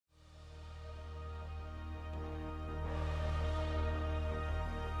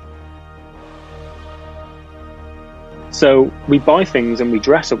So we buy things and we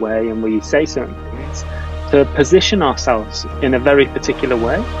dress away and we say certain things to position ourselves in a very particular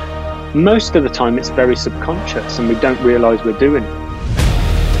way. Most of the time it's very subconscious and we don't realise we're doing it.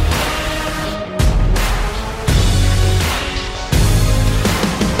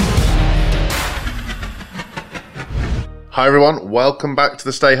 Hi everyone, welcome back to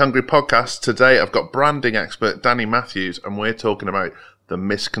the Stay Hungry podcast. Today I've got branding expert Danny Matthews and we're talking about the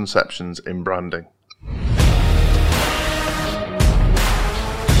misconceptions in branding.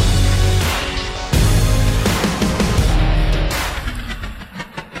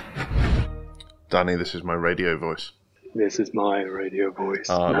 Danny, this is my radio voice. This is my radio voice.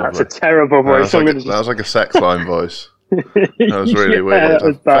 Oh, that's a terrible voice. That was like a sex line voice. That was really weird.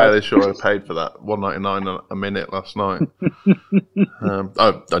 I'm fairly sure I paid for that $1.99 a minute last night.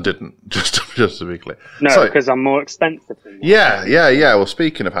 I didn't. Just to be clear. No, because I'm more expensive than you. Yeah. Well,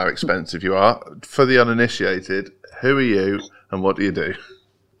 speaking of how expensive you are, for the uninitiated, who are you and what do you do?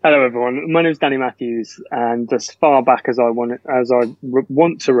 Hello, everyone. My name is Danny Matthews, and as far back as I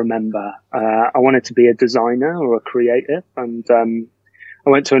want to remember, I wanted to be a designer or a creative, and I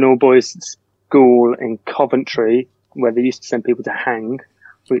went to an all-boys school in Coventry, where they used to send people to hang,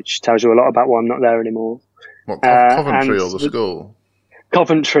 which tells you a lot about why I'm not there anymore. What, Coventry or the school?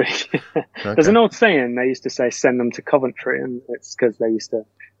 Coventry. Okay. There's an old saying, they used to say, send them to Coventry, and it's because they used to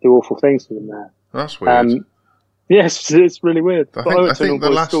do awful things to them there. That's weird. Yes, it's really weird. I think the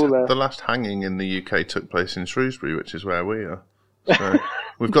last hanging in the UK took place in Shrewsbury, which is where we are. So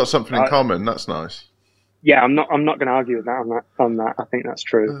we've got something in common. That's nice. Yeah, I'm not going to argue with that on that. I think that's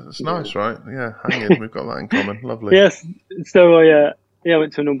true. It's nice, right? Yeah, hanging. We've got that in common. Lovely. Yes. So I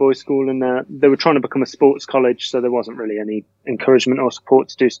went to an all-boys school, and they were trying to become a sports college, so there wasn't really any encouragement or support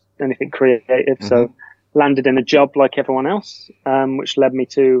to do anything creative. Mm-hmm. So landed in a job like everyone else, which led me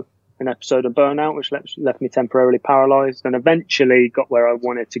to an episode of burnout, which left me temporarily paralysed, and eventually got where I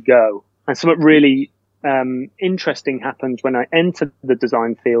wanted to go. And something really interesting happened when I entered the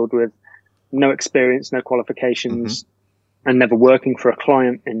design field with no experience, no qualifications, and never working for a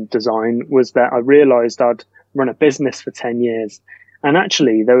client in design, was that I realised I'd run a business for 10 years. And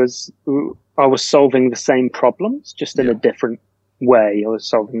actually I was solving the same problems, just in a different way. I was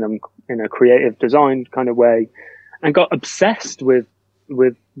solving them in a creative design kind of way, and got obsessed with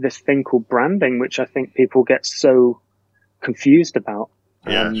this thing called branding, which I think people get so confused about.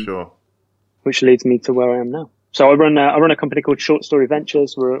 Yeah, sure. Which leads me to where I am now. So I run a company called Short Story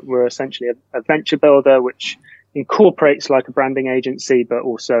Ventures. We're essentially a venture builder, which incorporates like a branding agency, but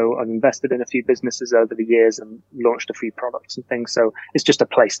also I've invested in a few businesses over the years and launched a few products and things. So it's just a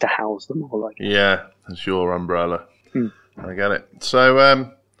place to house them all. Yeah, it's your umbrella. I get it.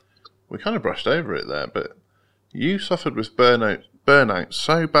 So we kind of brushed over it there, but you suffered with burnout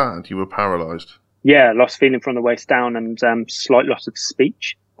so bad you were paralysed. Yeah, lost feeling from the waist down and slight loss of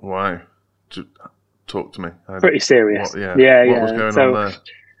speech. Wow. Talk to me. Pretty serious. What was going on there?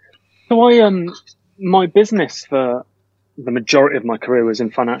 So my business for the majority of my career was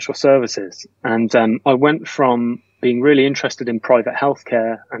in financial services. And I went from being really interested in private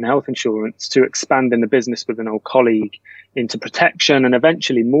healthcare and health insurance to expanding the business with an old colleague into protection and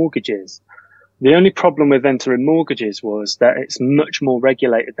eventually mortgages. The only problem with entering mortgages was that it's much more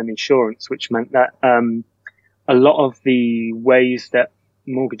regulated than insurance, which meant that a lot of the ways that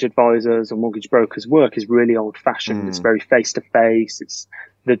mortgage advisors or mortgage brokers work is really old fashioned. It's very face to face.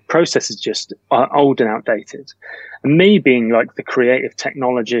 The process is just old and outdated. And me being like the creative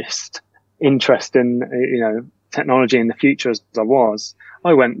technologist, interest in technology in the future as I was,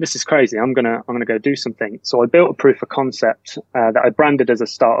 I went, this is crazy. I'm gonna go do something. So I built a proof of concept that I branded as a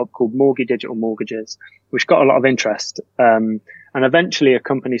startup called Mortgage Digital Mortgages, which got a lot of interest. And eventually a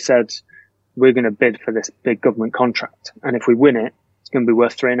company said, we're going to bid for this big government contract, and if we win it, it's going to be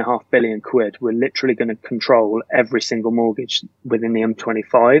worth £3.5 billion. We're literally going to control every single mortgage within the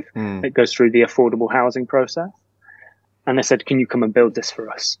M25 that goes through the affordable housing process. And they said, can you come and build this for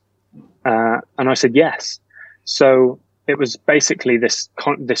us? And I said, yes. So it was basically this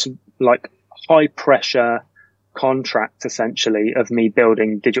like high pressure contract essentially of me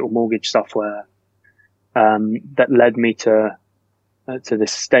building digital mortgage software, that led me to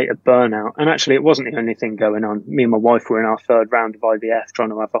this state of burnout. And actually it wasn't the only thing going on. Me and my wife were in our third round of IVF, trying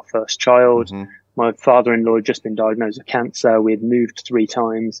to have our first child. My father-in-law had just been diagnosed with cancer. We had moved 3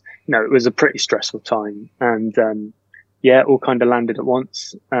 times. It was a pretty stressful time. And it all kind of landed at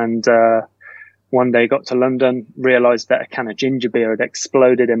once. And one day got to London, realised that a can of ginger beer had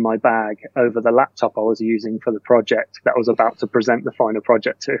exploded in my bag over the laptop I was using for the project that I was about to present the final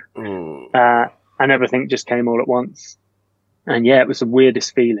project to. And everything just came all at once. And it was the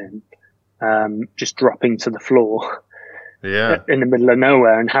weirdest feeling, just dropping to the floor Yeah. in the middle of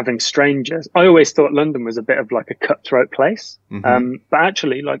nowhere and having strangers. I always thought London was a bit of like a cutthroat place. But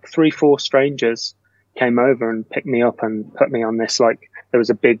actually like 3-4 strangers came over and picked me up and put me on this, like there was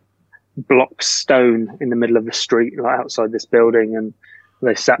a big block stone in the middle of the street, like outside this building, and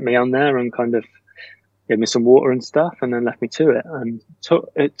they sat me on there and kind of gave me some water and stuff and then left me to it. And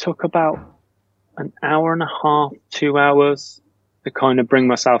it took about an hour and a half, 2 hours to kind of bring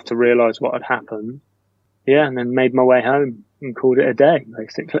myself to realize what had happened. Yeah, and then made my way home and called it a day,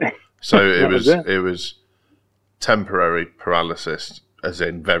 basically. So it was temporary paralysis, as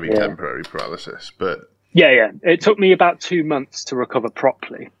in very temporary paralysis, but yeah. It took me about 2 months to recover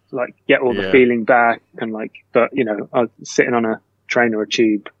properly, like get all the feeling back and like. But you know, I was sitting on a train or a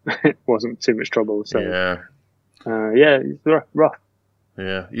tube. It wasn't too much trouble. So it's rough.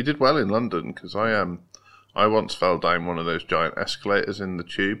 Yeah, you did well in London because I once fell down one of those giant escalators in the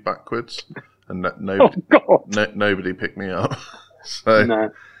tube backwards. And nobody picked me up. So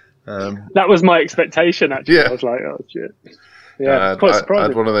no. That was my expectation, actually. Yeah. I was like, oh, shit. Yeah, it's quite surprising. I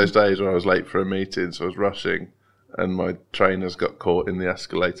had one of those days where I was late for a meeting, so I was rushing, and my trainers got caught in the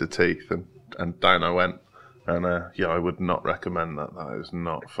escalator teeth, and down I went. And I would not recommend that. That is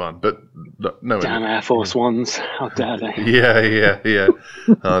not fun. But no, damn Air Force Ones! How dare they? Yeah.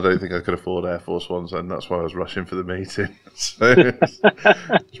 I don't think I could afford Air Force Ones, and that's why I was rushing for the meeting. So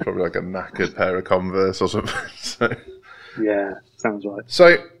it's probably like a knackered pair of Converse or something. So. Yeah, sounds right.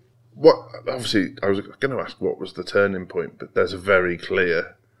 So what? Obviously, I was going to ask what was the turning point, but there's a very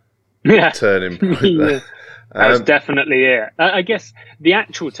clear turning point there. That was definitely it. I guess the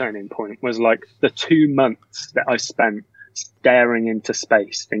actual turning point was like the 2 months that I spent staring into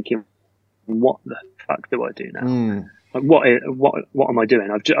space, thinking, "What the fuck do I do now? Like, what am I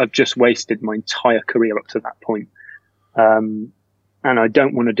doing? I've just wasted my entire career up to that point, and I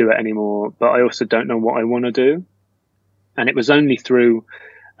don't want to do it anymore. But I also don't know what I want to do." And it was only through,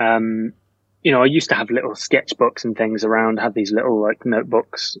 I used to have little sketchbooks and things around. Had these little like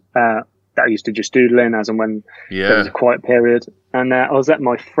notebooks. That I used to just doodle in as and when there was a quiet period. And I was at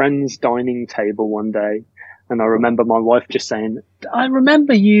my friend's dining table one day, and I remember my wife just saying, "I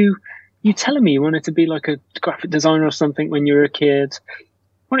remember you telling me you wanted to be like a graphic designer or something when you were a kid.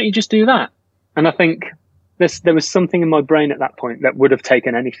 Why don't you just do that?" And I think there was something in my brain at that point that would have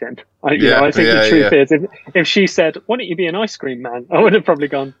taken anything. I think the truth is, if she said, "Why don't you be an ice cream man?" I would have probably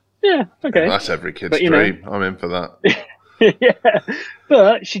gone, "Yeah, okay." That's every kid's dream. I'm in for that. Yeah,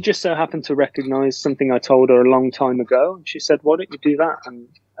 but she just so happened to recognise something I told her a long time ago, and she said, "Why don't you do that?" And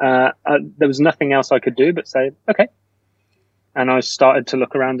there was nothing else I could do but say, "Okay." And I started to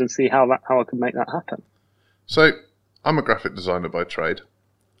look around and see how I could make that happen. So I'm a graphic designer by trade.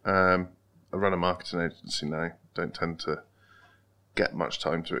 I run a marketing agency now. Don't tend to get much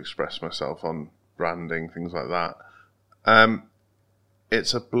time to express myself on branding, things like that.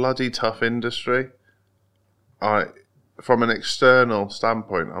 It's a bloody tough industry. From an external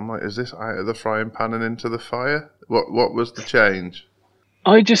standpoint, I'm like, is this out of the frying pan and into the fire? What was the change?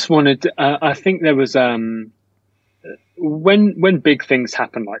 I just wanted. I think there was when big things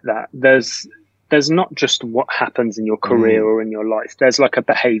happen like that. There's not just what happens in your career or in your life. There's like a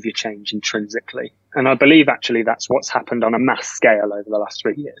behaviour change intrinsically, and I believe actually that's what's happened on a mass scale over the last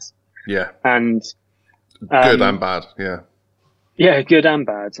 3 years. Yeah, and good and bad. Yeah, good and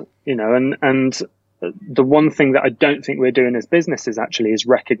bad. And the one thing that I don't think we're doing as businesses actually is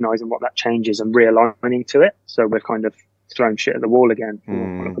recognizing what that change is and realigning to it. So we're kind of throwing shit at the wall again, for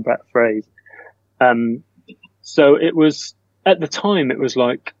want of a better phrase. So it was, at the time, it was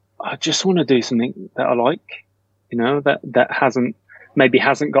like, I just want to do something that I like, that hasn't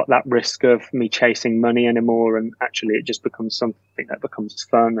got that risk of me chasing money anymore. And actually it just becomes something that becomes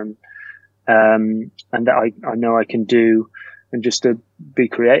fun and that I know I can do, and just to be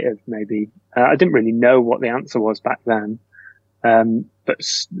creative, maybe. I didn't really know what the answer was back then, but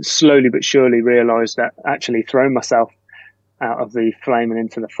slowly but surely realised that actually throwing myself out of the flame and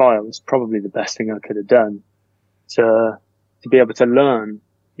into the fire was probably the best thing I could have done to be able to learn,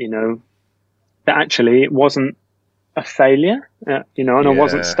 that actually it wasn't a failure, and I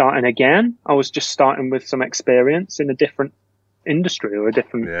wasn't starting again. I was just starting with some experience in a different industry or a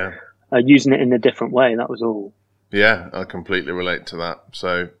different, using it in a different way. That was all. Yeah, I completely relate to that.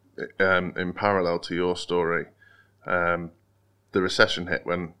 So, in parallel to your story, the recession hit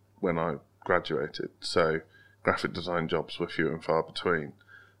when I graduated. So, graphic design jobs were few and far between.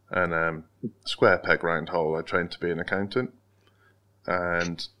 And square peg round hole, I trained to be an accountant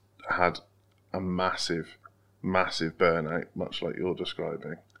and had a massive, massive burnout, much like you're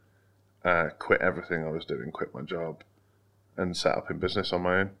describing. Quit everything I was doing, quit my job, and set up in business on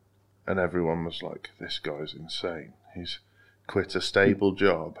my own. And everyone was like, "This guy's insane. quit a stable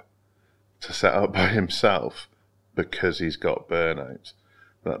job to set up by himself because he's got burnout.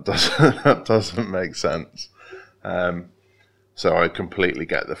 That doesn't make sense. So I completely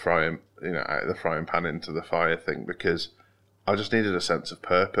get the frying, out of the frying pan into the fire thing, because I just needed a sense of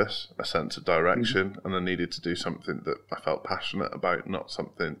purpose, a sense of direction, and I needed to do something that I felt passionate about, not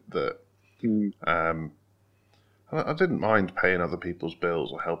something that. I didn't mind paying other people's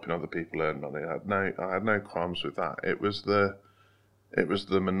bills or helping other people earn money. I had no qualms with that. It was the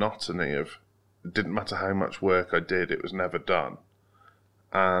monotony of, it didn't matter how much work I did, it was never done,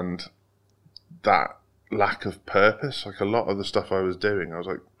 and that lack of purpose. Like, a lot of the stuff I was doing, I was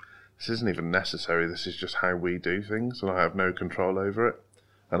like, this isn't even necessary. This is just how we do things, and I have no control over it.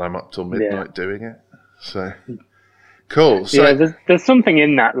 And I'm up till midnight doing it. So cool. So yeah, there's something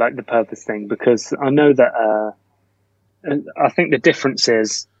in that, like the purpose thing, because I know that. I think the difference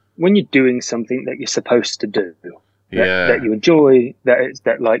is when you're doing something that you're supposed to do, that you enjoy,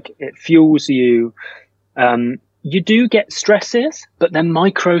 that like it fuels you. You do get stresses, but they're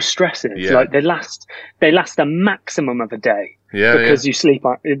micro stresses. Yeah. Like they last a maximum of a day. Yeah, because you sleep,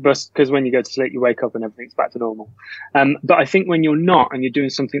 because when you go to sleep, you wake up and everything's back to normal. But I think when you're not, and you're doing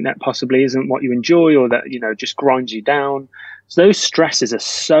something that possibly isn't what you enjoy, or that, just grinds you down, so those stresses are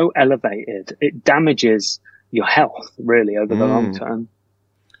so elevated, it damages your health really over the long term.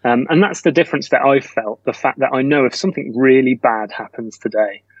 And that's the difference that I felt. The fact that I know if something really bad happens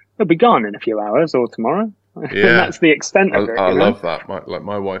today, it'll be gone in a few hours or tomorrow. Yeah. And that's the extent of it. I love that.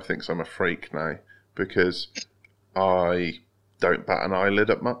 My wife thinks I'm a freak now because I don't bat an eyelid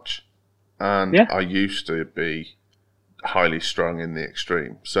at much, and I used to be highly strung in the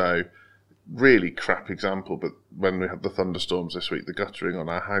extreme. So really crap example, but when we had the thunderstorms this week, the guttering on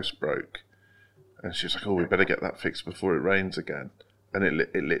our house broke, and she was like, "Oh, we better get that fixed before it rains again." And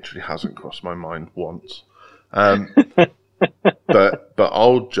it literally hasn't crossed my mind once. But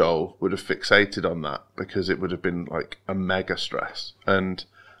old Joel would have fixated on that because it would have been like a mega stress. And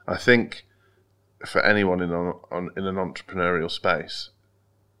I think for anyone in an entrepreneurial space,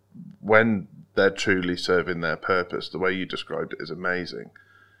 when they're truly serving their purpose, the way you described it is amazing.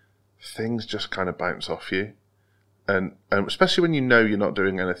 Things just kind of bounce off you. And especially when you're not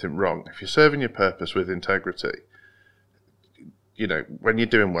doing anything wrong. If you're serving your purpose with integrity, when you're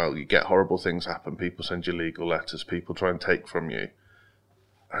doing well, you get horrible things happen. People send you legal letters. People try and take from you.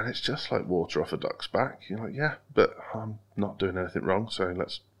 And it's just like water off a duck's back. You're like, yeah, but I'm not doing anything wrong, so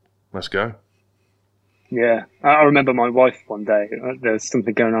let's go. Yeah. I remember my wife one day, there's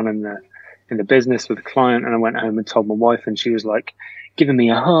something going on in the business with a client, and I went home and told my wife, and she was like giving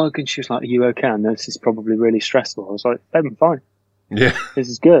me a hug, and she was like, "Are you okay? I know this is probably really stressful." I was like, "Babe, I'm fine. Yeah. This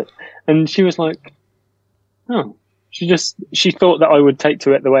is good." And she was like, "Oh." She thought that I would take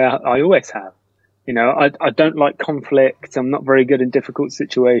to it the way I always have. I don't like conflict. I'm not very good in difficult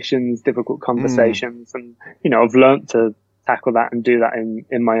situations, difficult conversations. And, I've learned to tackle that and do that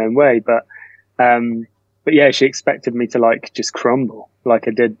in my own way. But yeah, she expected me to like just crumble like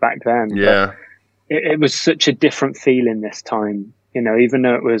I did back then. Yeah. It was such a different feeling this time, even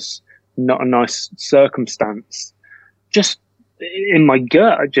though it was not a nice circumstance, just in my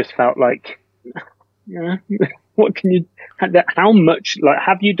gut, I just felt like, what can you, how much, like,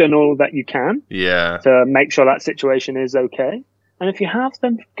 have you done all that you can to make sure that situation is okay? And if you have,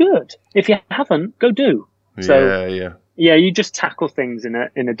 then good. If you haven't, go do. So you just tackle things in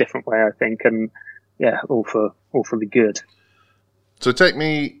a different way, I think. And all for the good. So take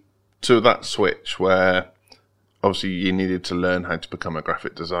me to that switch where obviously you needed to learn how to become a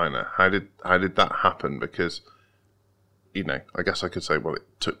graphic designer. How did that happen? Because, I guess I could say, well, it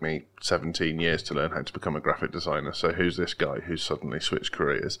took me 17 years to learn how to become a graphic designer. So who's this guy who's suddenly switched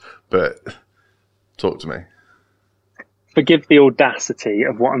careers? But talk to me. Forgive the audacity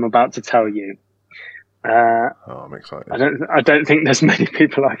of what I'm about to tell you. I'm excited. I don't think there's many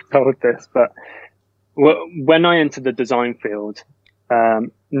people I've told this, but when I entered the design field,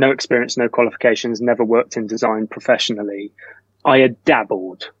 no experience, no qualifications, never worked in design professionally. I had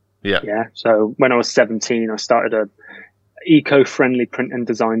dabbled. Yeah. So when I was 17, I started a eco-friendly print and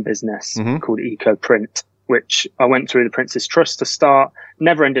design business called Eco Print, which I went through the Prince's Trust to start.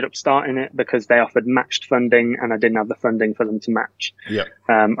 Never ended up starting it because they offered matched funding and I didn't have the funding for them to match.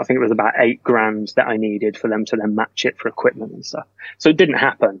 I think it was about $8,000 that I needed for them to then match it for equipment and stuff. So it didn't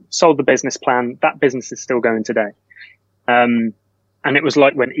happen. Sold the business plan. That business is still going today. And it was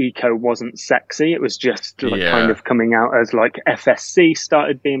like when eco wasn't sexy. It was just like kind of coming out as like FSC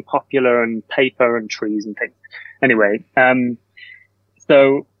started being popular and paper and trees and things. Anyway,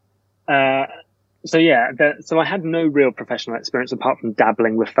 so I had no real professional experience apart from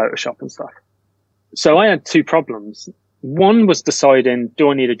dabbling with Photoshop and stuff. So I had two problems. one was deciding, do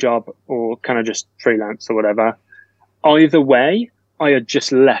I need a job or can I just freelance or whatever? Either way, I had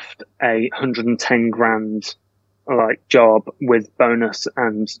just left a 110 grand like job with bonus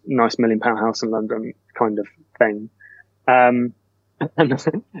and nice £1 million house in London kind of thing. And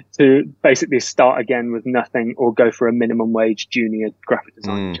to basically start again with nothing or go for a minimum wage junior graphic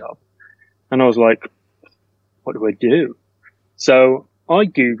design job. And I was like, what do I do? So I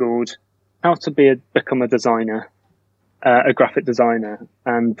Googled how to become a designer, a graphic designer.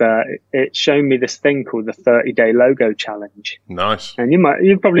 And it showed me this thing called the 30-day logo challenge. Nice. And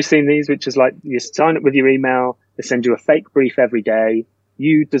you've probably seen these, which is like you sign up with your email, they send you a fake brief every day,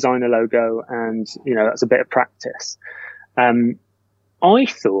 you design a logo, and that's a bit of practice. I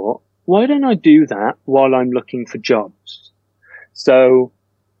thought, why don't I do that while I'm looking for jobs? So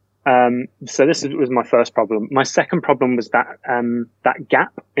this was my first problem. My second problem was that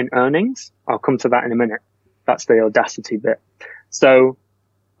gap in earnings. I'll come to that in a minute. That's the audacity bit. So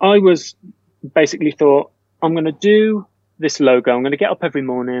I was basically thought, I'm going to do this logo. I'm going to get up every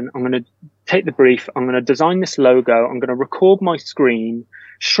morning. I'm going to take the brief. I'm going to design this logo. I'm going to record my screen,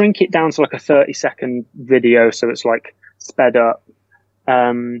 shrink it down to like a 30-second video. So it's like sped up.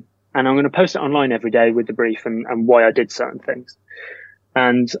 And I'm going to post it online every day with the brief and why I did certain things.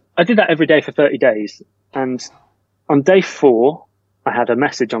 And I did that every day for 30 days. And on day 4, I had a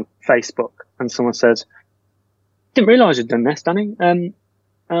message on Facebook and someone said, didn't realize you'd done this, Danny.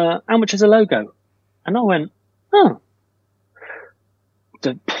 How much is a logo? And I went, oh,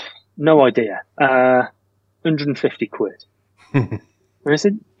 no idea. 150 quid. And I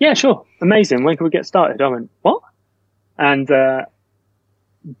said, yeah, sure. Amazing. When can we get started? I went, what? And,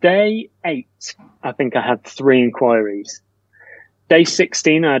 day 8, I think I had 3 inquiries. Day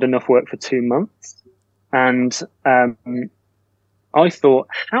 16, I had enough work for 2 months. And I thought,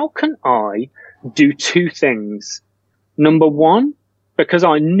 how can I do 2 things? Number one, because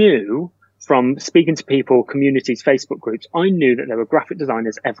I knew from speaking to people, communities, Facebook groups, I knew that there were graphic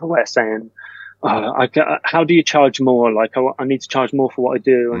designers everywhere saying, how do you charge more? Like, I need to charge more for what I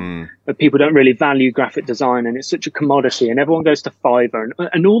do. And people don't really value graphic design and it's such a commodity and everyone goes to Fiverr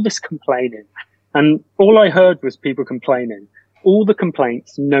and all this complaining. And all I heard was people complaining, all the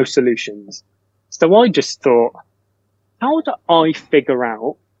complaints, no solutions. So I just thought, how do I figure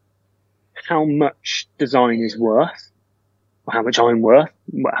out how much design is worth or how much I'm worth,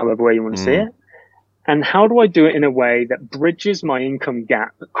 however way you want to see it? And how do I do it in a way that bridges my income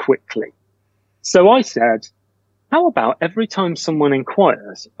gap quickly? So I said, how about every time someone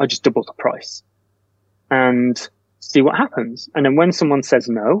inquires, I just double the price and see what happens. And then when someone says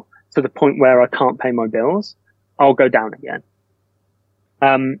no, to the point where I can't pay my bills, I'll go down again.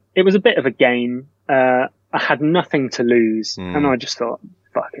 It was a bit of a game. I had nothing to lose and I just thought,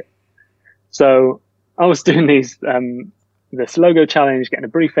 fuck it. So I was doing this logo challenge, getting a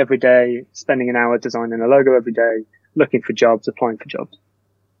brief every day, spending an hour designing a logo every day, looking for jobs, applying for jobs.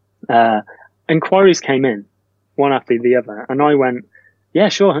 Inquiries came in one after the other and I went, yeah,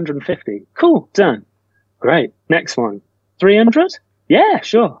 sure. 150. Cool. Done. Great. Next one. 300. Yeah,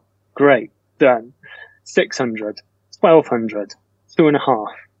 sure. Great. Done. 600, 1200, 2.5,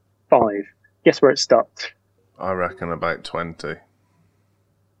 5. Guess where it stopped? I reckon about 20.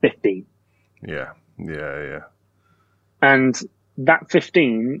 15. Yeah. And that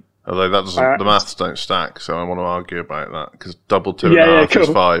 15. Although that doesn't, the maths don't stack, so I want to argue about that because double 2.5 is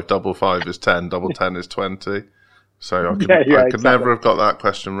 5, double 5 is 10, double 10 is 20. So I could exactly. never have got that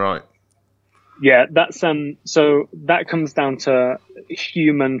question right. Yeah, that's so that comes down to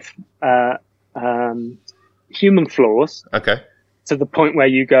human flaws. Okay. To the point where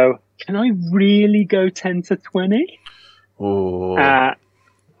you go, can I really go 10 to 20? Oh.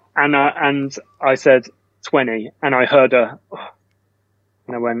 And I said 20, and I heard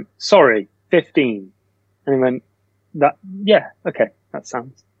and I went, sorry, 15. And he went, okay, that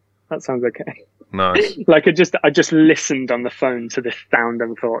sounds okay. Nice. Like I just listened on the phone to this sound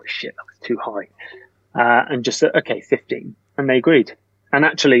and thought, shit, that was too high. And just said, okay, 15. And they agreed. And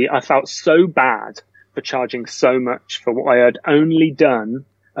actually I felt so bad for charging so much for what I had only done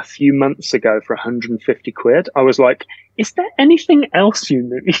a few months ago for 150 quid. I was like, is there anything else you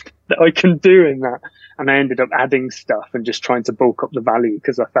need that I can do in that? And I ended up adding stuff and just trying to bulk up the value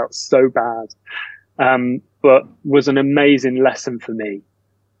because I felt so bad. But was an amazing lesson for me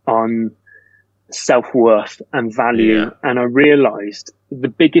on self-worth and value. Yeah. And I realized the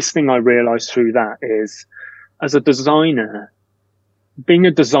biggest thing I realized through that is as a designer, being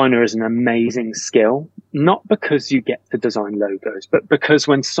a designer is an amazing skill, not because you get to design logos, but because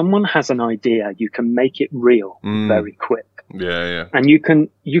when someone has an idea, you can make it real very quick. Yeah. And you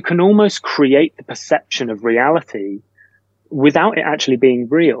can almost create the perception of reality without it actually being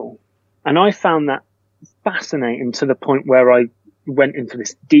real. And I found that fascinating to the point where I went into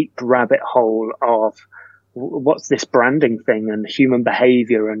this deep rabbit hole of what's this branding thing and human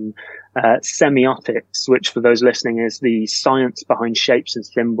behavior and semiotics, which for those listening is the science behind shapes and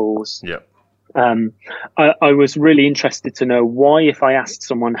symbols. Yeah. I was really interested to know why, if I asked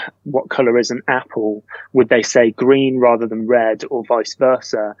someone what color is an apple, would they say green rather than red, or vice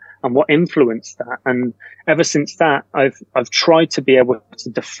versa, and what influenced that. And ever since that, I've tried to be able to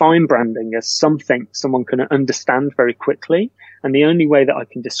define branding as something someone can understand very quickly. And the only way that I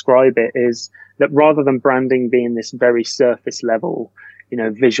can describe it is that rather than branding being this very surface level,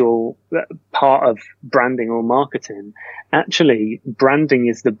 visual part of branding or marketing, actually branding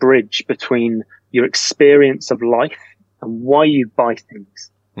is the bridge between your experience of life and why you buy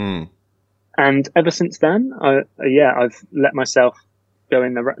things. And ever since then, I've let myself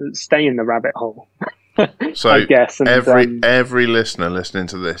stay in the rabbit hole. So I guess. And, every listener listening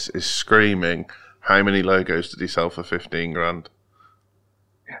to this is screaming, how many logos did he sell for 15 grand?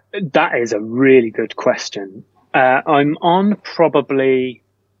 That is a really good question. I'm on probably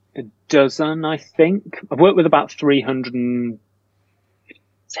a dozen, I think. I've worked with about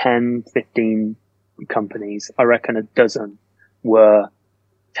 310, 15 companies. I reckon a dozen were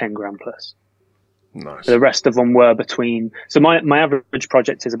 10 grand plus. Nice. The rest of them were between. So my average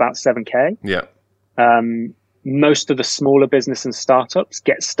project is about 7K. Yeah. Most of the smaller business and startups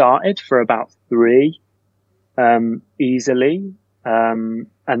get started for about 3, easily.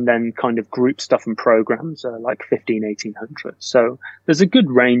 And then kind of group stuff and programs are like 1,500, 1,800. So there's a good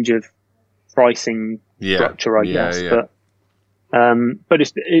range of pricing structure, I guess. Yeah. But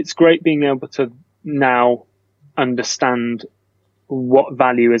it's great being able to now understand what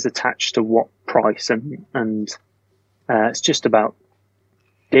value is attached to what price, and it's just about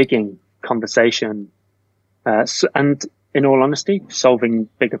digging, conversation, and in all honesty, solving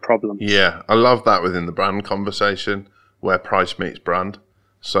bigger problems. Yeah, I love that within the brand conversation where price meets brand.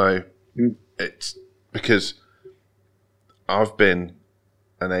 So it's because I've been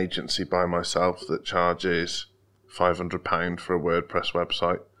an agency by myself that charges £500 for a WordPress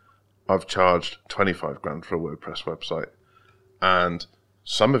website. I've charged 25 grand for a WordPress website, and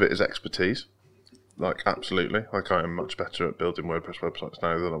some of it is expertise. Like, absolutely. Like, I am much better at building WordPress websites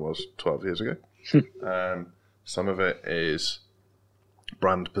now than I was 12 years ago. Some of it is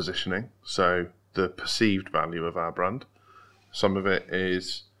brand positioning, so the perceived value of our brand. Some of it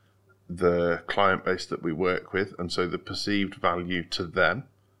is the client base that we work with, and so the perceived value to them.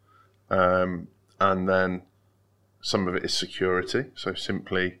 And then some of it is security, so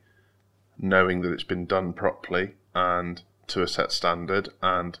simply knowing that it's been done properly and to a set standard,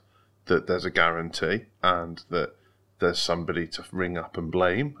 and that there's a guarantee, and that there's somebody to ring up and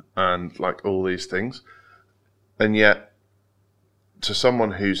blame, and like all these things. And yet, to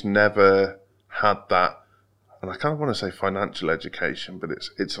someone who's never had that, and I kind of want to say financial education, but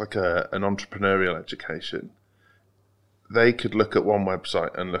it's like an entrepreneurial education. They could look at one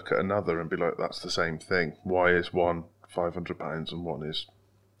website and look at another and be like, that's the same thing. Why is one £500 and one is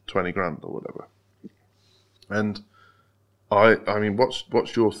 20 grand or whatever? And I mean,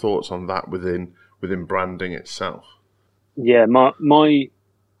 what's your thoughts on that within branding itself? Yeah,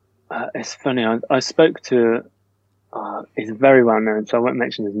 it's funny. I spoke to. He's very well known, so I won't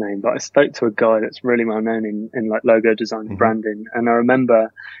mention his name. But I spoke to a guy that's really well known in like logo design and branding, and I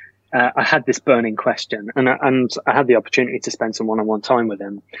remember I had this burning question, and I had the opportunity to spend some one-on-one time with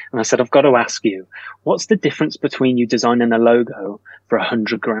him, and I said, I've got to ask you, what's the difference between you designing a logo for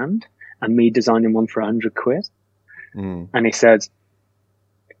 100 grand and me designing one for 100 quid? And he said,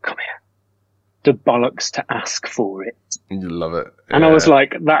 come here. The bollocks to ask for it. You love it. And I was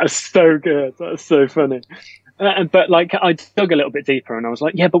like, that is so good. That's so funny. But like, I dug a little bit deeper and I was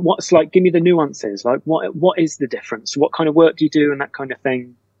like, yeah, but what's like, give me the nuances. Like, what is the difference? What kind of work do you do and that kind of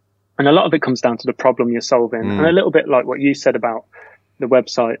thing? And a lot of it comes down to the problem you're solving. And a little bit like what you said about the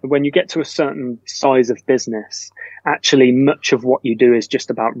website. When you get to a certain size of business, actually much of what you do is just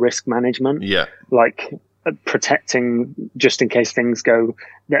about risk management. Yeah. Like protecting just in case things go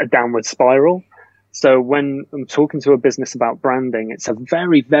a downward spiral. So when I'm talking to a business about branding, it's a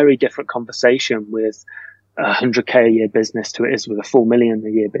very, very different conversation with a 100K a year business to it is with a 4 million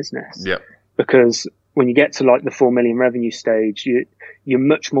a year business. Yeah. Because when you get to like the 4 million revenue stage, you're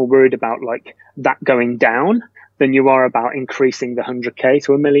much more worried about like that going down than you are about increasing the 100K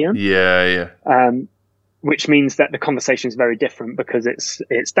to a million. Yeah. Which means that the conversation is very different because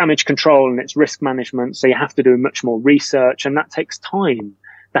it's damage control and it's risk management. So you have to do much more research, and that takes time.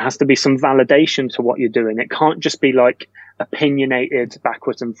 There has to be some validation to what you're doing. It can't just be like opinionated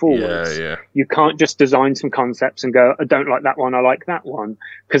backwards and Yeah, forwards. yeah. You can't just design some concepts and go, I don't like that one, I like that one.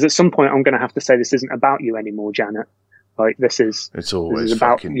 Because at some point I'm going to have to say, this isn't about you anymore, Janet. Like, It's always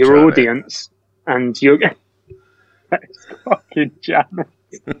about fucking your Janet. audience, and you're it's fucking Janet.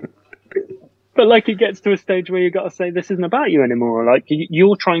 But like, it gets to a stage where you got to say, this isn't about you anymore. Like,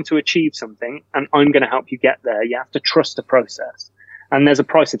 you're trying to achieve something, and I'm going to help you get there. You have to trust the process, and there's a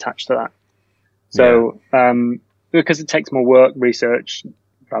price attached to that. So, because it takes more work, research,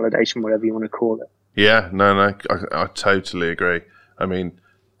 validation, whatever you want to call it. Yeah, no, I totally agree. I mean,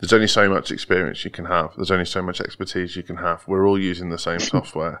 there's only so much experience you can have. There's only so much expertise you can have. We're all using the same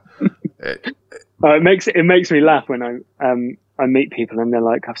software. It makes me laugh when I meet people and they're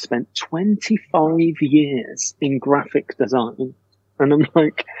like, I've spent 25 years in graphic design. And I'm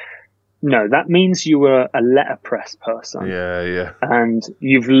like, no, that means you were a letterpress person. Yeah. And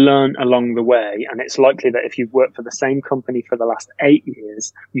you've learned along the way. And it's likely that if you've worked for the same company for the last 8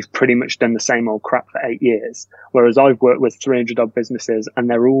 years, you've pretty much done the same old crap for 8 years. Whereas I've worked with 300 odd businesses and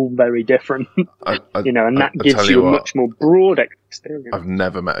they're all very different, and that gives you a much more broad experience. I've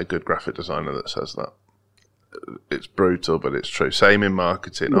never met a good graphic designer that says that. It's brutal, but it's true. Same in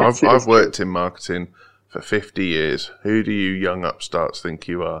marketing. Yes, I've worked in marketing for 50 years. Who do you young upstarts think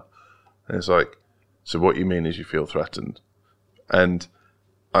you are? And it's like, so what you mean is you feel threatened. And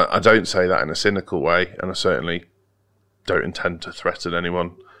I don't say that in a cynical way, and I certainly don't intend to threaten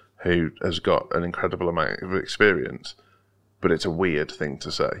anyone who has got an incredible amount of experience. But it's a weird thing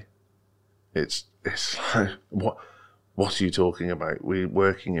to say. It's like, what are you talking about? We're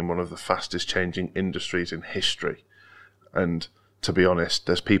working in one of the fastest changing industries in history. And to be honest,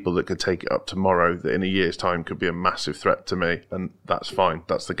 there's people that could take it up tomorrow that in a year's time could be a massive threat to me. And that's fine.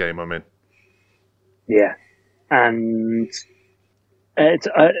 That's the game I'm in. Yeah. And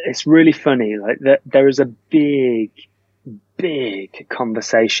it's really funny. Like, there is a big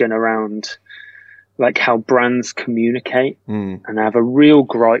conversation around like how brands communicate. And I have a real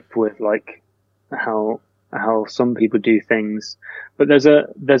gripe with like how some people do things, but there's a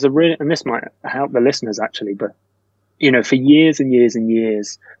real, and this might help the listeners actually, but for years and years and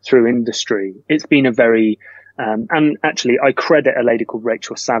years through industry, it's been a very, and actually I credit a lady called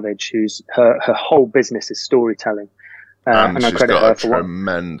Rachel Savage, who's her whole business is storytelling. And I she's credit got her a for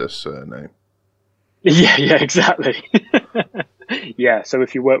tremendous surname. Yeah, exactly. Yeah, so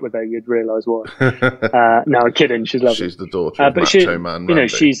if you work with her, you'd realise why. No, I'm kidding. She's lovely. She's the daughter of Macho Man Randy.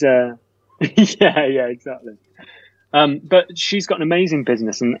 She's yeah, exactly. But she's got an amazing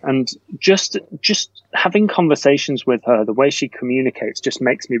business, and just having conversations with her, the way she communicates just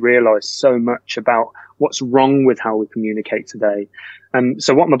makes me realise so much about what's wrong with how we communicate today.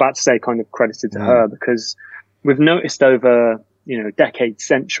 So what I'm about to say kind of credited to her, because we've noticed over, decades,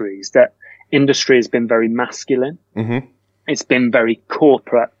 centuries, that industry has been very masculine. Mm-hmm. It's been very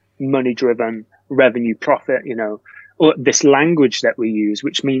corporate, money driven, revenue, profit, or this language that we use,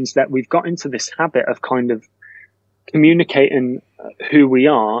 which means that we've got into this habit of kind of communicating who we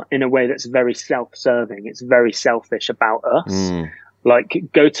are in a way that's very self-serving. It's very selfish about us. Like,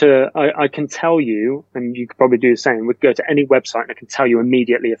 I can tell you, and you could probably do the same, we go to any website and I can tell you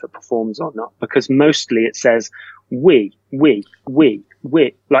immediately if it performs or not, because mostly it says we,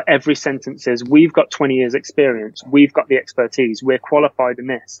 like every sentence is, we've got 20 years experience, we've got the expertise, we're qualified in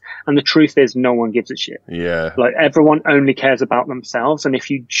this. And the truth is, no one gives a shit. Yeah. Like, everyone only cares about themselves. And if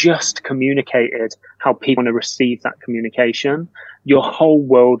you just communicated how people want to receive that communication, your whole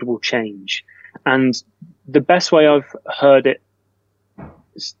world will change. And the best way I've heard it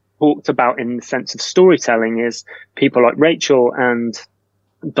talked about in the sense of storytelling is people like Rachel and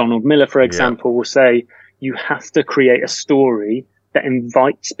Donald Miller, for example, will say, you have to create a story that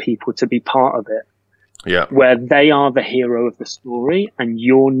invites people to be part of it. Yeah. Where they are the hero of the story and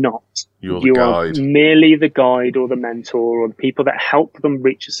you're not. You are merely the guide or the mentor or the people that help them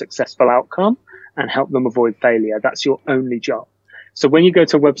reach a successful outcome and help them avoid failure. That's your only job. So when you go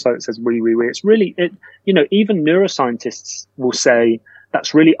to a website that says we, it's really, even neuroscientists will say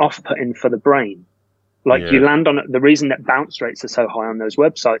that's really off-putting for the brain. Like, you land on it. The reason that bounce rates are so high on those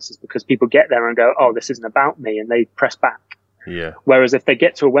websites is because people get there and go, oh, this isn't about me, and they press back. Yeah. Whereas if they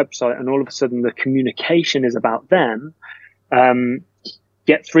get to a website and all of a sudden the communication is about them,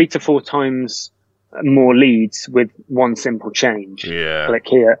 get 3 to 4 times more leads with one simple change. Yeah. Click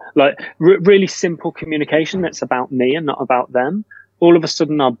here. Like, really simple communication that's about me and not about them. All of a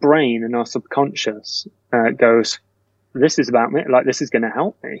sudden our brain and our subconscious goes, this is about me. Like, this is going to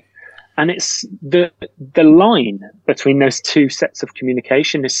help me. And it's the line between those two sets of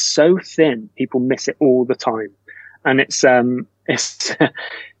communication is so thin. People miss it all the time. And it's, it's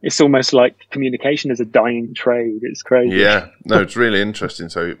it's almost like communication is a dying trade. It's crazy. Yeah, no, it's really interesting.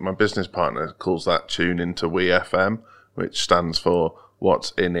 So my business partner calls that tune into WeFM, which stands for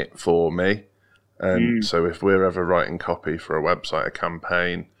What's in it for me. And so if we're ever writing copy for a website, a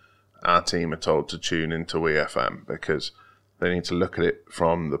campaign, our team are told to tune into WeFM because they need to look at it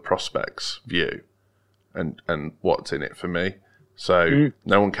from the prospect's view and what's in it for me. So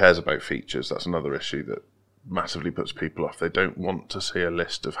no one cares about features. That's another issue that massively puts people off. They don't want to see a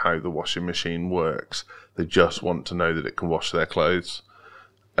list of how the washing machine works. They just want to know that it can wash their clothes.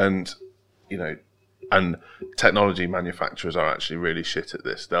 And, you know, and technology manufacturers are actually really shit at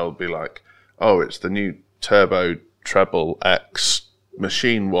this. They'll be like, oh, it's the new Turbo Treble X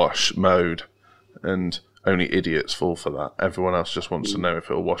machine wash mode. And only idiots fall for that. Everyone else just wants to know if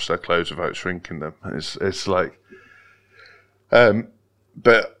it'll wash their clothes without shrinking them. It's like...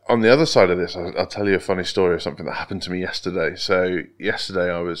 but on the other side of this, I'll tell you a funny story of something that happened to me yesterday. So yesterday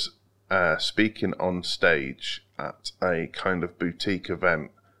I was speaking on stage at a kind of boutique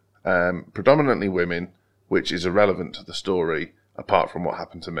event, predominantly women, which is irrelevant to the story apart from what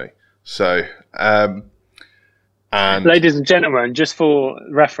happened to me. So, and ladies and gentlemen, just for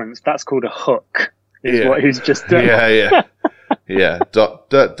reference, that's called a hook. Is what he's just done. Yeah.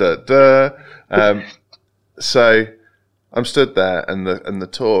 So I'm stood there, and the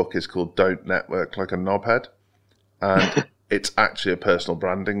talk is called "Don't Network Like a Knobhead," and it's actually a personal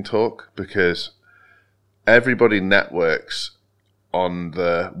branding talk because everybody networks on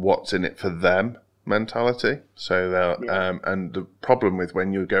the "what's in it for them" mentality. So they'll and the problem with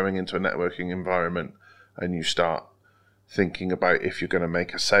when you're going into a networking environment and you start thinking about if you're going to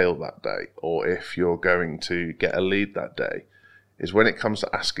make a sale that day or if you're going to get a lead that day is when it comes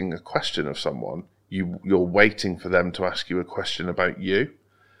to asking a question of someone, you're waiting for them to ask you a question about you.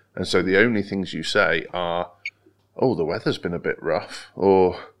 And so the only things you say are, oh, the weather's been a bit rough,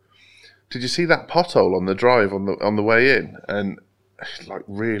 or did you see that pothole on the drive on the way in? And like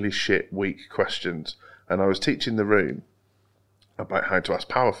really shit, weak questions. And I was teaching the room about how to ask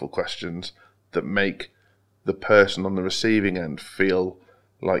powerful questions that make the person on the receiving end feel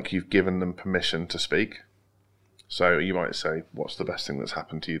like you've given them permission to speak. So you might say, what's the best thing that's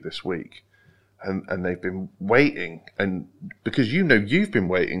happened to you this week? And they've been waiting, and because you know you've been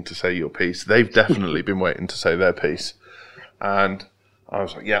waiting to say your piece, they've definitely been waiting to say their piece. And I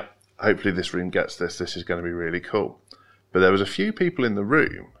was like, yeah, hopefully this room gets this. This is going to be really cool. But there was a few people in the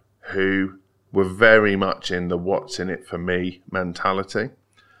room who were very much in the what's in it for me mentality.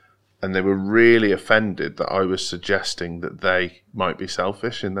 And they were really offended that I was suggesting that they might be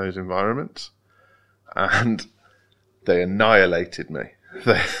selfish in those environments. And they annihilated me.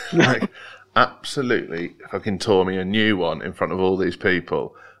 They absolutely fucking tore me a new one in front of all these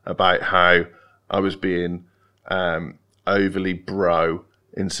people about how I was being overly bro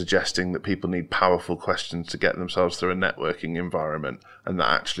in suggesting that people need powerful questions to get themselves through a networking environment, and that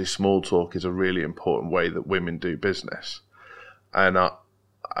actually small talk is a really important way that women do business. And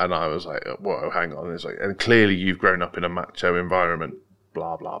I was like, whoa, hang on. It's like, and clearly you've grown up in a macho environment,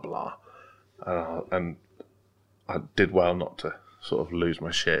 blah, blah, blah. And I did well not to sort of lose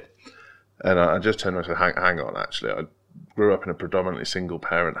my shit. And I just turned around and said, hang on, actually. I grew up in a predominantly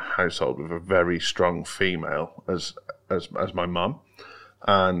single-parent household with a very strong female as my mum.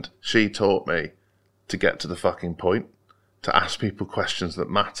 And she taught me to get to the fucking point, to ask people questions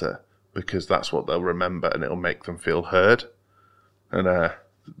that matter, because that's what they'll remember and it'll make them feel heard. And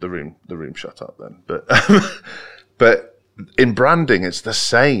the room shut up then. But in branding, it's the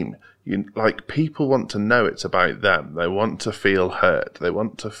same. Like, people want to know it's about them. They want to feel heard. They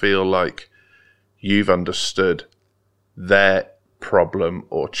want to feel like you've understood their problem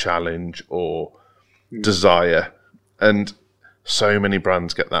or challenge or desire. And so many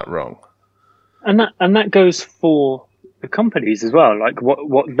brands get that wrong. And that goes for the companies as well. Like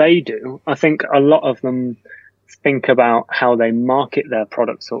what they do. I think a lot of them think about how they market their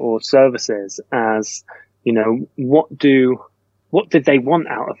products or services as, you know, what did they want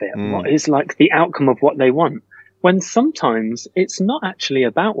out of it? What is like the outcome of what they want? When sometimes it's not actually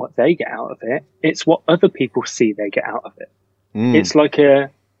about what they get out of it. It's what other people see they get out of it. It's like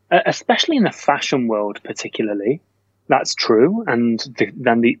especially in the fashion world, particularly, that's true. And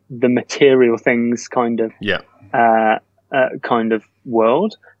then the material things kind of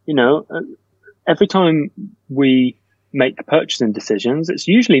world, you know, every time we make purchasing decisions, it's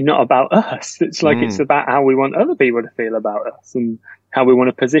usually not about us. It's like it's about how we want other people to feel about us and how we want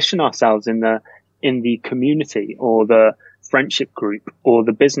to position ourselves in the community or the friendship group or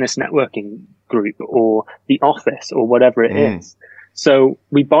the business networking group or the office or whatever it is. So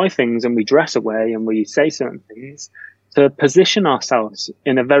we buy things and we dress away and we say certain things to position ourselves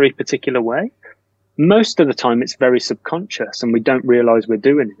in a very particular way. Most of the time it's very subconscious and we don't realize we're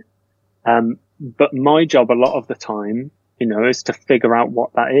doing it. But my job a lot of the time, is to figure out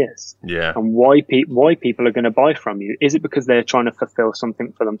what that is. Yeah. And why people are going to buy from you. Is it because they're trying to fulfill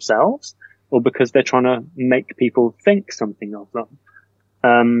something for themselves, or because they're trying to make people think something of them?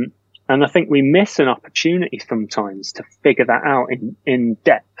 And I think we miss an opportunity sometimes to figure that out in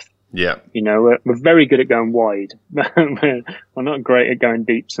depth. Yeah. We're very good at going wide. We're not great at going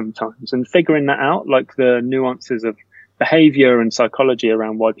deep sometimes. And figuring that out, like the nuances of behavior and psychology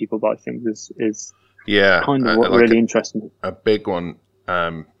around why people buy things is kind of what really interests me. A big one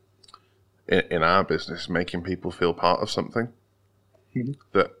in our business, making people feel part of something. Mm-hmm.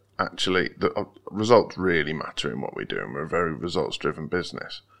 That actually, the results really matter in what we do, and we're a very results-driven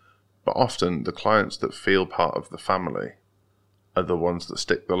business. But often the clients that feel part of the family are the ones that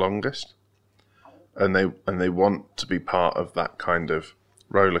stick the longest, and they want to be part of that kind of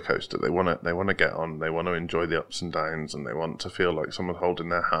roller coaster. They want to get on. They want to enjoy the ups and downs, and they want to feel like someone's holding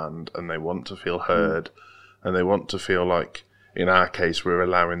their hand, and they want to feel heard, and they want to feel like, in our case, we're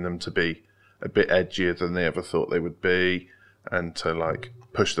allowing them to be a bit edgier than they ever thought they would be, and to like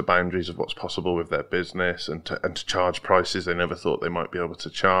push the boundaries of what's possible with their business, and to charge prices they never thought they might be able to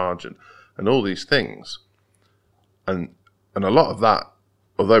charge, and all these things. And a lot of that,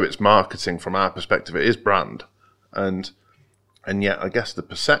 although it's marketing from our perspective, it is brand. And yet I guess the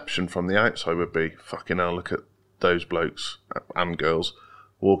perception from the outside would be, fucking hell, look at those blokes and girls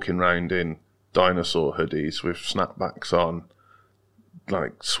walking around in dinosaur hoodies with snapbacks on,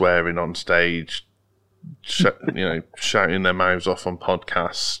 like swearing on stage, shouting their mouths off on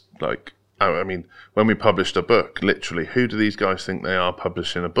podcasts. Like, I mean, when we published a book, literally, who do these guys think they are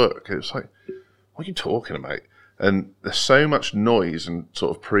publishing a book? It's like, what are you talking about? And there's so much noise and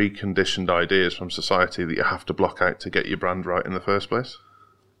sort of preconditioned ideas from society that you have to block out to get your brand right in the first place.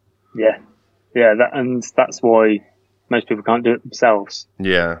 Yeah, and that's why most people can't do it themselves.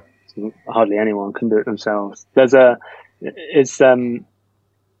 Yeah, so hardly anyone can do it themselves.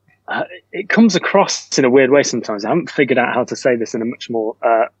 It comes across in a weird way sometimes. I haven't figured out how to say this in a much more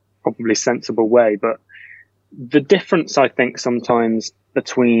probably sensible way, but the difference I think sometimes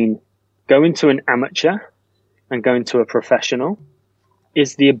between going to an amateur and going to a professional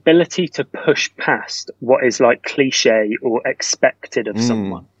is the ability to push past what is like cliche or expected of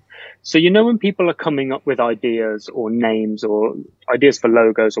someone. So, when people are coming up with ideas or names or ideas for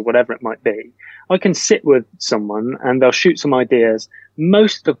logos or whatever it might be, I can sit with someone and they'll shoot some ideas.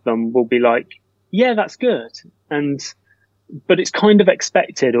 Most of them will be like, yeah, that's good. But it's kind of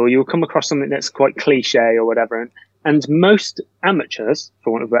expected, or you'll come across something that's quite cliche or whatever. And most amateurs,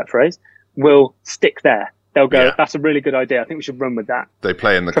 for want of a better phrase, will stick there. They'll go, that's a really good idea. I think we should run with that. They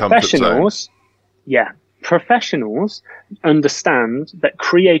play in the comfort zone. Professionals understand that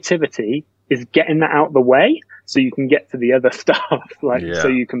creativity is getting that out of the way so you can get to the other stuff. So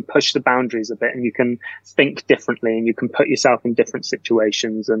you can push the boundaries a bit and you can think differently and you can put yourself in different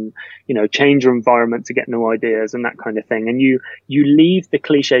situations and, change your environment to get new ideas and that kind of thing. And you leave the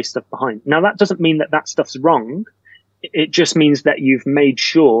cliche stuff behind. Now, that doesn't mean that stuff's wrong. It just means that you've made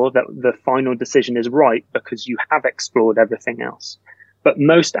sure that the final decision is right because you have explored everything else. But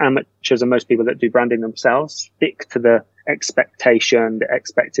most amateurs and most people that do branding themselves stick to the expectation,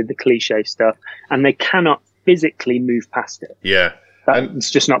 the cliche stuff, and they cannot physically move past it. Yeah.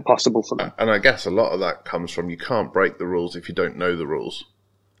 It's just not possible for them. And I guess a lot of that comes from you can't break the rules if you don't know the rules.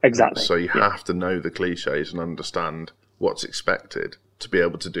 Exactly. So you have to know the cliches and understand what's expected to be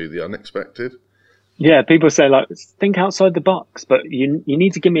able to do the unexpected. Yeah, people say, like, think outside the box, but you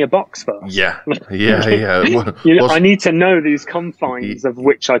need to give me a box first. Yeah. I need to know these confines of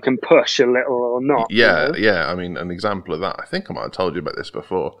which I can push a little or not. Yeah. I mean, an example of that, I think I might have told you about this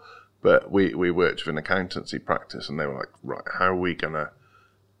before, but we worked with an accountancy practice, and they were like, right, how are we going to,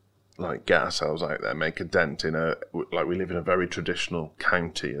 like, get ourselves out there, make a dent in we live in a very traditional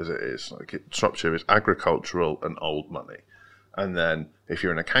county as it is. Shropshire is agricultural and old money. And then if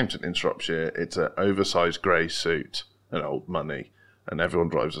you're an accountant in Shropshire, it's an oversized grey suit and old money, and everyone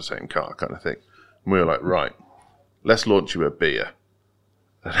drives the same car kind of thing. And we were like, right, let's launch you a beer.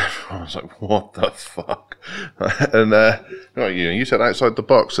 And everyone was like, what the fuck? And you said outside the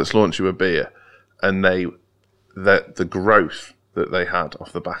box, let's launch you a beer. And the growth that they had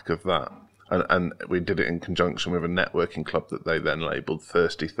off the back of that, and we did it in conjunction with a networking club that they then labelled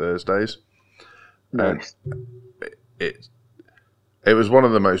Thirsty Thursdays. Nice. And it was one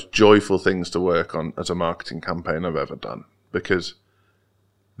of the most joyful things to work on as a marketing campaign I've ever done, because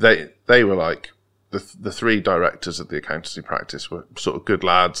they were like, the three directors of the accountancy practice were sort of good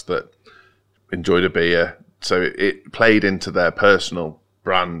lads that enjoyed a beer, so it played into their personal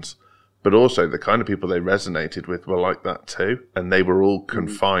brands, but also the kind of people they resonated with were like that too. And they were all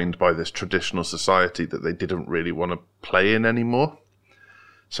confined by this traditional society that they didn't really want to play in anymore.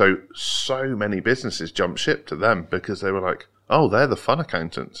 So many businesses jumped ship to them because they were like, oh, they're the fun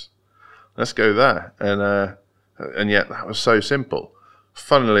accountants. Let's go there. And yet that was so simple.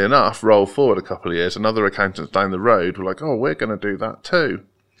 Funnily enough, roll forward a couple of years, and other accountants down the road were like, oh, we're going to do that too.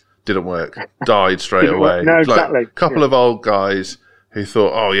 Didn't work. Died straight away. No, exactly. Like a couple of old guys who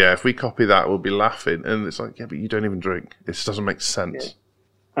thought, oh, yeah, if we copy that, we'll be laughing. And it's like, yeah, but you don't even drink. It just doesn't make sense.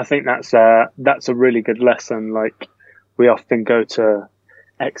 Yeah. I think that's a really good lesson. Like, we often go to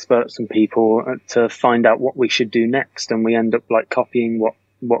experts and people to find out what we should do next, and we end up like copying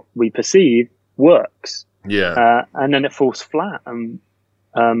what we perceive works. Yeah. And then it falls flat. And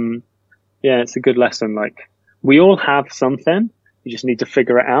yeah, it's a good lesson. Like, we all have something. You just need to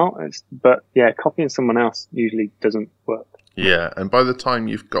figure it out. But yeah, copying someone else usually doesn't work. Yeah, and by the time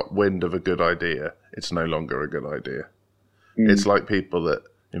you've got wind of a good idea, it's no longer a good idea. It's like people that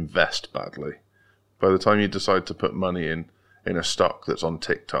invest badly. By the time you decide to put money in a stock that's on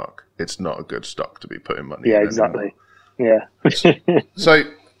TikTok, it's not a good stock to be putting money in. Yeah, exactly. Anymore. Yeah. So,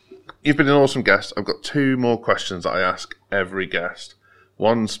 you've been an awesome guest. I've got 2 more questions that I ask every guest.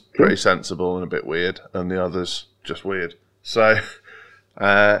 One's pretty sensible and a bit weird, and the other's just weird. So,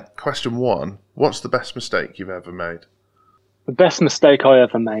 question 1, what's the best mistake you've ever made? The best mistake I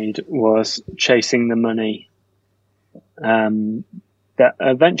ever made was chasing the money that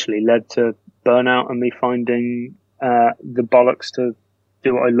eventually led to burnout and me finding the bollocks to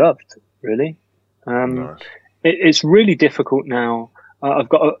do what I loved, really. Nice. It's really difficult now. I've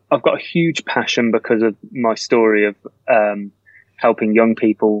got a huge passion because of my story of helping young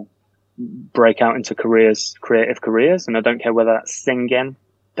people break out into creative careers, and I don't care whether that's singing,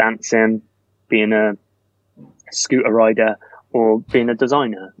 dancing, being a scooter rider, or being a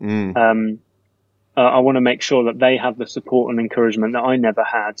designer. I want to make sure that they have the support and encouragement that I never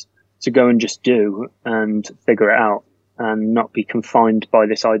had to go and just do and figure it out, and not be confined by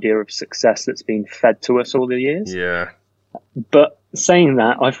this idea of success that's been fed to us all the years. Yeah. But saying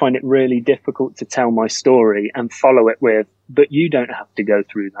that, I find it really difficult to tell my story and follow it with, but you don't have to go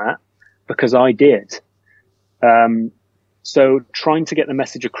through that, because I did. So trying to get the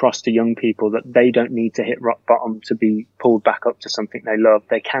message across to young people that they don't need to hit rock bottom to be pulled back up to something they love.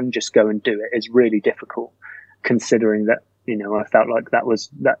 They can just go and do it is really difficult, considering that, I felt like that was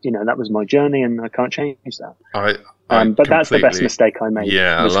my journey, and I can't change that. But that's the best mistake I made.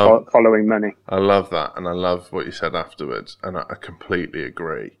 Yeah, was following money. I love that, and I love what you said afterwards, and I completely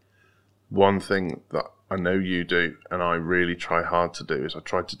agree. One thing that I know you do, and I really try hard to do, is I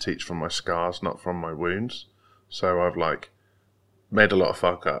try to teach from my scars, not from my wounds. So I've made a lot of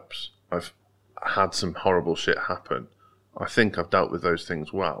fuck ups. I've had some horrible shit happen. I think I've dealt with those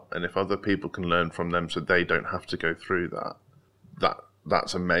things well, and if other people can learn from them so they don't have to go through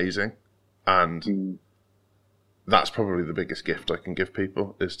that's amazing. And that's probably the biggest gift I can give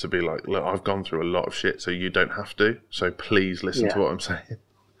people, is to be like, look, I've gone through a lot of shit, so you don't have to. So please listen to what I'm saying.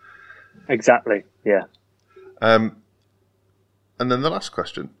 Exactly. Yeah. And then the last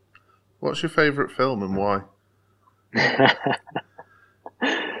question: what's your favourite film and why?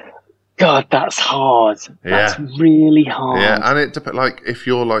 God, that's hard. That's really hard. Yeah, and it depends. Like, if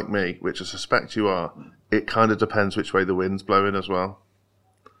you're like me, which I suspect you are, it kind of depends which way the wind's blowing as well.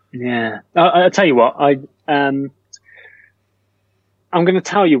 Yeah, I'll tell you what. I'm going to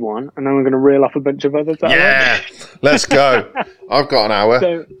tell you one, and then I'm going to reel off a bunch of others. Let's go. I've got an hour.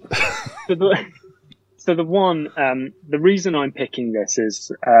 So the one, the reason I'm picking this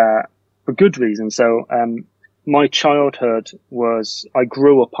is for good reason. So my childhood I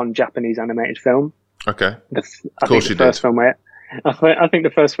grew up on Japanese animated film. Okay. I think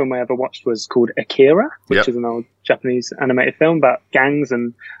the first film I ever watched was called Akira, which is an old Japanese animated film about gangs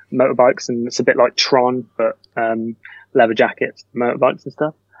and motorbikes, and it's a bit like Tron, but leather jackets, motorbikes and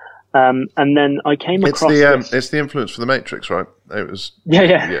stuff. And then I came across it's the influence for the Matrix, right? It was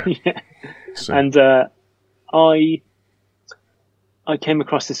yeah. So. And I came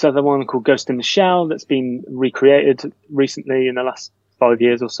across this other one called Ghost in the Shell that's been recreated recently in the last 5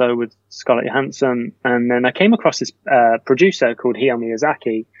 years or so with Scarlett Johansson. And then I came across this producer called Hayao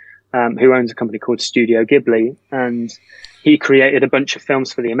Miyazaki, who owns a company called Studio Ghibli, and he created a bunch of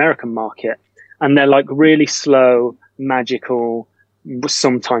films for the American market. And they're like really slow, magical,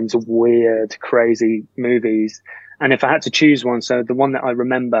 sometimes weird, crazy movies. And if I had to choose one, so the one that I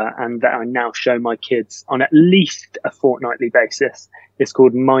remember and that I now show my kids on at least a fortnightly basis is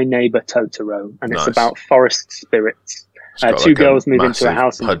called My Neighbor Totoro, and it's about forest spirits. Two girls move into a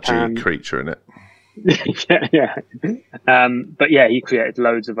house in Japan. Creature in it. Yeah, yeah. But yeah, he created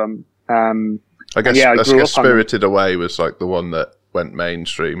loads of them. I guess, yeah, I I grew guess up on them. Spirited Away was like the one that went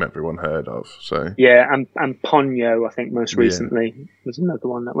mainstream, everyone heard of. So Yeah, and Ponyo, I think most yeah, recently was another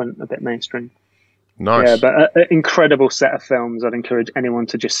one that went a bit mainstream. Yeah, nice. but an incredible set of films. I'd encourage anyone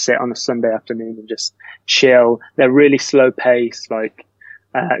to just sit on a Sunday afternoon and just chill. They're really slow paced, like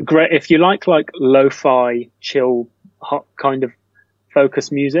great if you like lo-fi, chill, hot kind of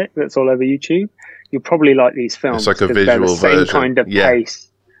focus music that's all over YouTube. You'll probably like these It's films like a because they're the visual same version. kind of Yeah, pace,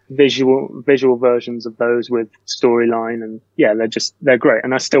 visual versions of those with storyline, and yeah, they're great,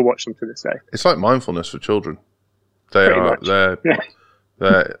 and I still watch them to this day. it's like mindfulness for children. They Pretty are. much.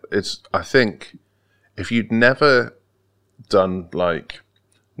 Yeah. It's. I think if you'd never done like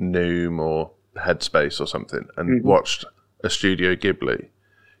Noom or Headspace or something and Hmm. watched a Studio Ghibli,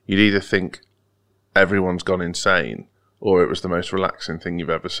 you'd either think everyone's gone insane or it was the most relaxing thing you've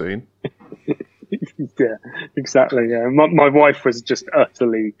ever seen. Yeah, exactly. Yeah, my wife was just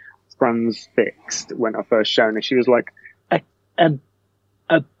utterly transfixed when I first shown her. She was like, a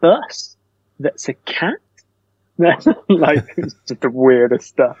a bus that's a cat. Like it's just the weirdest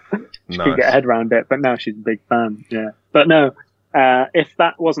stuff. She couldn't get her Nice. head around it, but now she's a big fan. Yeah, but no, if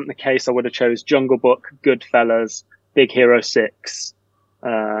that wasn't the case, I would have chose Jungle Book, Goodfellas, Big Hero 6.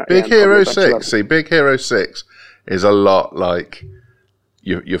 Yeah, Big and probably Hero a bunch of 6. others. See, Big Hero 6 is a lot like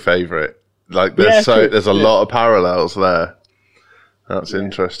your favourite. Like Yeah, true. there's a Yeah. lot of parallels there. That's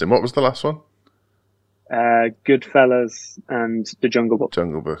interesting. What was the last one? Goodfellas and The Jungle Book.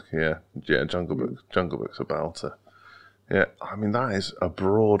 Jungle Book, yeah. Yeah, Jungle Book. Jungle Book's a belter. Yeah, I mean, that is a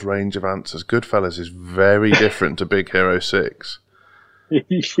broad range of answers. Goodfellas is very different to Big Hero 6.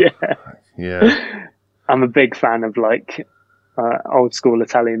 Yeah. Yeah, I'm a big fan of like old school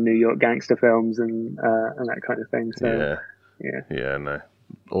Italian New York gangster films and that kind of thing. So yeah, no.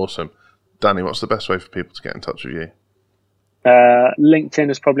 Awesome. Danny, what's the best way for people to get in touch with you?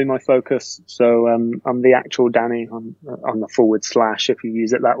 LinkedIn is probably my focus. So I'm the actual Danny on the / if you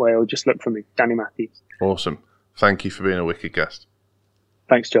use it that way, or just look for me, Danny Matthews. Awesome. Thank you for being a wicked guest.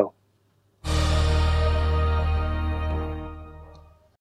 Thanks, Joel.